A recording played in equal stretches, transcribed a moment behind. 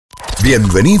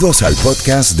Bienvenidos al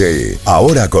podcast de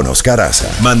Ahora con Oscar Haza.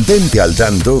 Mantente al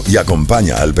tanto y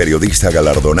acompaña al periodista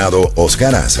galardonado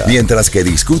Oscar Haza mientras que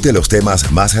discute los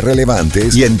temas más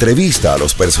relevantes y entrevista a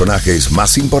los personajes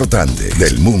más importantes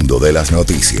del mundo de las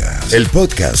noticias. El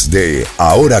podcast de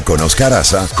Ahora con Oscar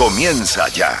Haza comienza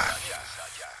ya.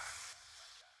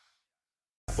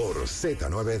 Por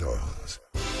Z92.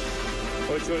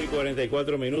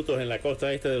 8:44 en la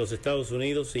costa este de los Estados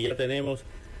Unidos y ya tenemos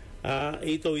a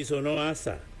Bisonó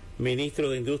Haza, Ministro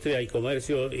de Industria y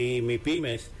Comercio y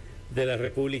Mipymes de la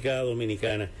República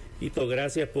Dominicana.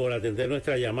 Gracias por atender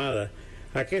nuestra llamada.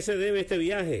 ¿A qué se debe este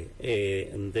viaje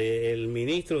del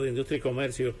Ministro de Industria y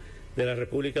Comercio de la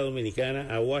República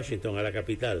Dominicana a Washington, a la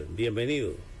capital?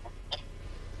 Bienvenido.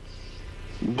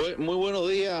 Muy buenos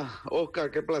días,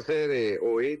 Oscar. Qué placer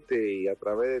oírte y a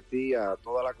través de ti a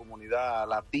toda la comunidad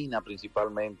latina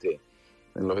principalmente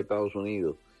en los Estados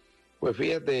Unidos. Pues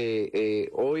fíjate,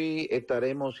 hoy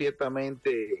estaremos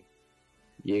ciertamente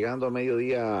llegando a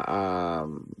mediodía a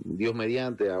Dios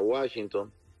mediante a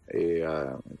Washington.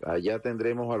 Allá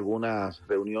tendremos algunas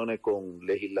reuniones con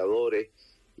legisladores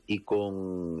y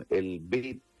con el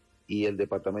BID y el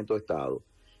Departamento de Estado.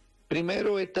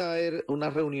 Primero, esta es una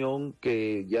reunión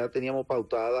que ya teníamos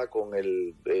pautada con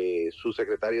el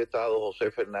subsecretario de Estado,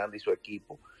 José Fernández, y su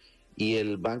equipo, y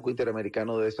el Banco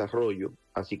Interamericano de Desarrollo,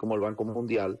 así como el Banco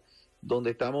Mundial,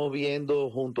 donde estamos viendo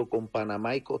junto con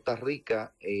Panamá y Costa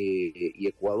Rica y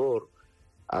Ecuador,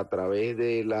 a través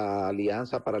de la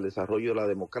Alianza para el Desarrollo de la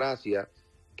Democracia,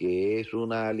 que es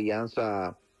una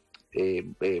alianza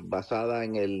basada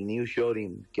en el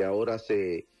nearshoring que ahora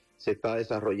se está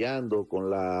desarrollando con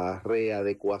la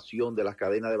readecuación de las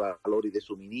cadenas de valor y de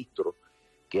suministro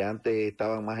que antes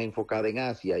estaban más enfocadas en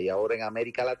Asia y ahora en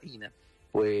América Latina.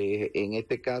 Pues en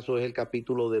este caso es el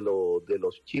capítulo de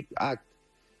los Chip Act,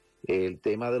 el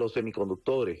tema de los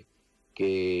semiconductores,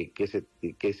 que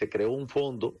se creó un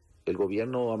fondo, el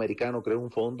gobierno americano creó un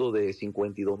fondo de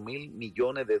 $52 mil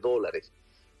millones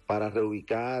para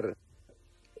reubicar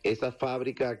esas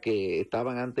fábricas que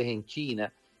estaban antes en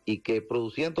China y que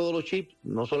producían todos los chips,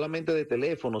 no solamente de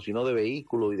teléfonos, sino de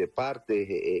vehículos y de partes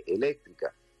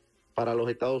eléctricas, para los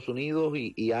Estados Unidos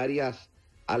y áreas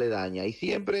aledañas. Y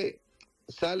siempre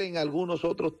salen algunos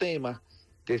otros temas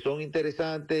que son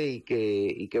interesantes y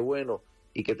que bueno,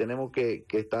 y que tenemos que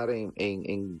estar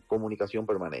en comunicación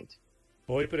permanente.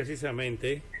 Hoy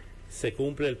precisamente se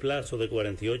cumple el plazo de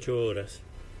 48 horas,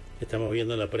 estamos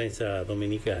viendo en la prensa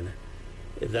dominicana,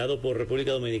 dado por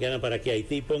República Dominicana para que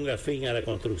Haití ponga fin a la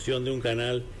construcción de un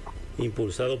canal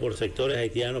impulsado por sectores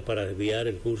haitianos para desviar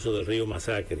el curso del río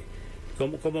Masacre.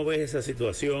 ¿Cómo ves esa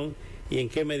situación y en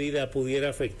qué medida pudiera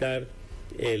afectar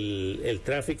el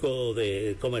tráfico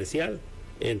comercial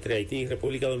entre Haití y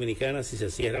República Dominicana si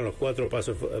se cierran los 4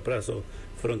 pasos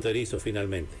fronterizos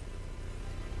finalmente?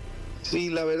 Sí,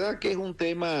 la verdad que es un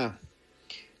tema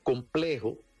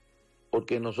complejo,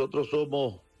 porque nosotros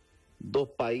somos dos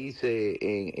países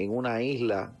en una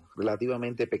isla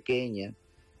relativamente pequeña,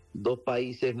 dos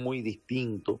países muy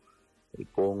distintos,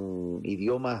 con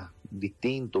idiomas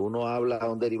distintos. Uno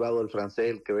habla un derivado del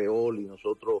francés, el creol, y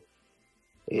nosotros,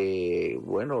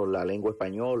 la lengua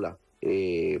española.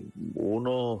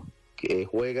 Unos que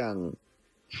juegan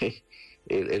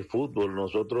el fútbol,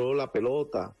 nosotros la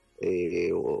pelota.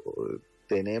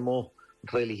 Tenemos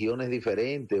religiones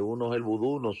diferentes, uno es el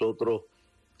vudú, nosotros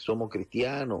somos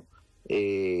cristianos.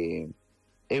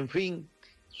 En fin,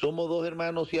 somos dos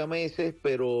hermanos siameses,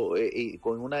 pero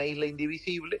con una isla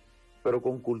indivisible, pero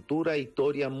con cultura e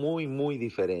historia muy, muy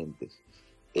diferentes.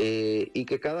 Y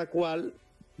que cada cual,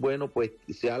 pues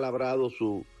se ha labrado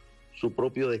su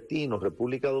propio destino.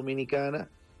 República Dominicana,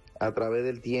 a través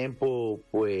del tiempo,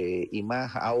 pues, y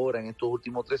más ahora en estos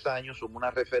últimos 3 años, somos una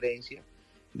referencia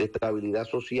de estabilidad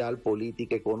social,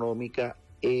 política, económica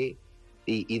y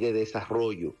de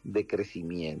desarrollo, de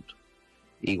crecimiento.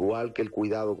 Igual que el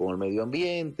cuidado con el medio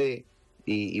ambiente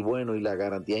y las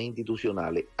garantías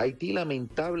institucionales. Haití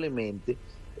lamentablemente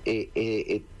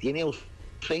tiene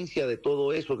ausencia de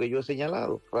todo eso que yo he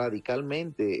señalado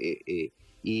radicalmente,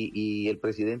 y el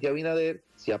presidente Abinader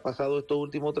se ha pasado estos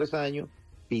últimos 3 años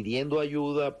pidiendo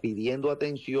ayuda, pidiendo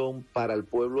atención para el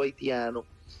pueblo haitiano,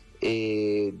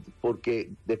 porque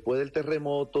después del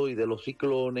terremoto y de los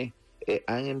ciclones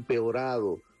han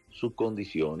empeorado sus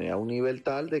condiciones a un nivel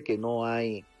tal de que no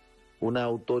hay una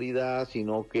autoridad,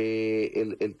 sino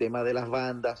que el tema de las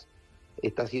bandas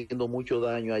está haciendo mucho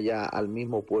daño allá al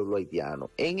mismo pueblo haitiano.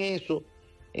 En eso,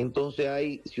 entonces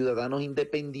hay ciudadanos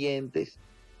independientes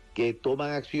que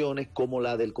toman acciones como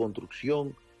la de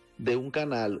construcción de un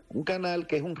canal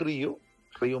que es un río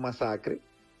Masacre,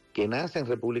 que nace en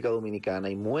República Dominicana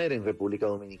y muere en República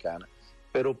Dominicana,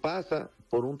 pero pasa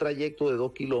por un trayecto de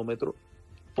 2 kilómetros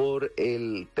por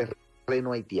el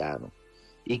terreno haitiano,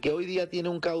 y que hoy día tiene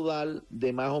un caudal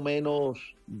de más o menos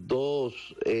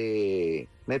 2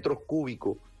 metros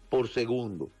cúbicos por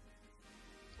segundo.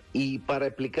 Y para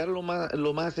explicar lo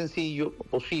más sencillo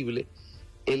posible,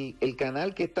 el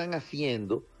canal que están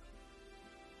haciendo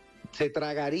se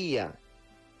tragaría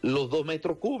los 2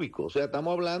 metros cúbicos. O sea,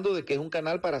 estamos hablando de que es un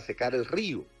canal para secar el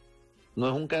río, no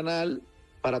es un canal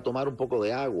para tomar un poco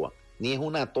de agua, ni es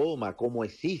una toma como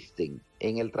existen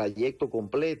en el trayecto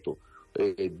completo,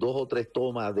 2 o 3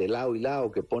 tomas de lado y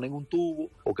lado que ponen un tubo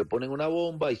o que ponen una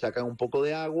bomba y sacan un poco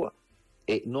de agua.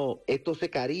 No, esto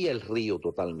secaría el río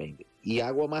totalmente, y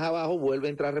agua más abajo vuelve a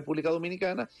entrar a República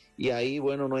Dominicana, y ahí,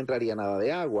 bueno, no entraría nada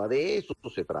de agua. De eso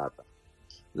se trata.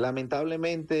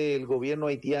 Lamentablemente el gobierno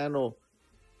haitiano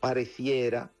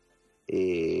pareciera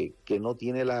que no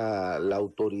tiene la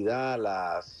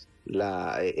autoridad,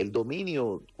 el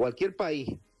dominio. Cualquier país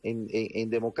en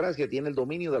democracia tiene el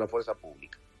dominio de la fuerza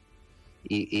pública,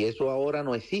 y eso ahora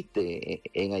no existe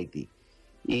en Haití,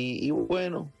 y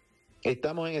bueno,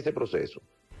 estamos en ese proceso.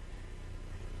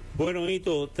 Bueno,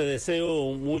 Hito, te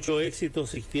deseo mucho éxito.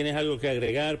 Si tienes algo que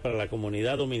agregar para la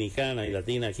comunidad dominicana y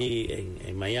latina aquí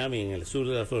en Miami, en el sur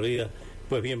de la Florida,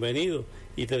 pues bienvenido,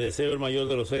 y te deseo el mayor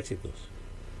de los éxitos.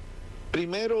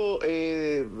 Primero,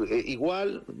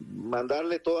 igual,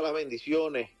 mandarle todas las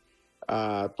bendiciones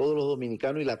a todos los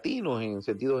dominicanos y latinos en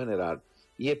sentido general,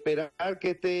 y esperar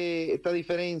que esta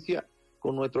diferencia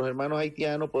con nuestros hermanos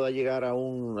haitianos pueda llegar a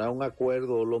un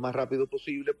acuerdo lo más rápido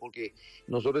posible, porque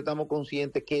nosotros estamos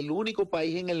conscientes que el único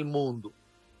país en el mundo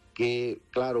que,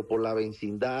 claro, por la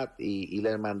vecindad y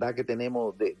la hermandad que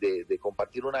tenemos de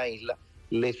compartir una isla,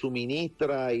 le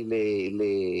suministra y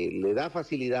le da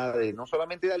facilidades, no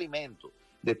solamente de alimentos,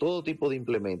 de todo tipo de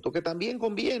implementos, que también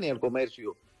conviene al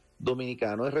comercio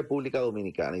dominicano, es República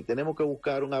Dominicana, y tenemos que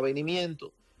buscar un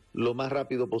avenimiento lo más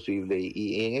rápido posible,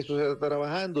 y en eso se está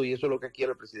trabajando, y eso es lo que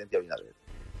quiere el presidente Abinader.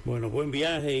 Bueno, buen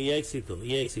viaje y éxito,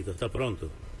 hasta pronto.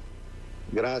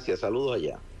 Gracias, saludos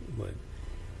allá. Bueno,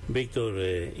 Víctor,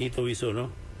 Hito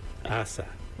Bisonó, Haza,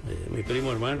 mi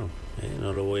primo hermano,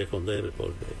 no lo voy a esconder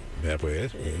porque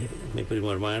pues. mi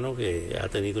primo hermano, que ha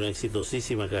tenido una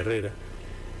exitosísima carrera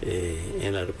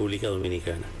en la República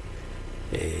Dominicana,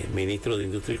 Ministro de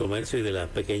Industria y Comercio y de la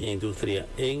pequeña industria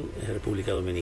en República Dominicana.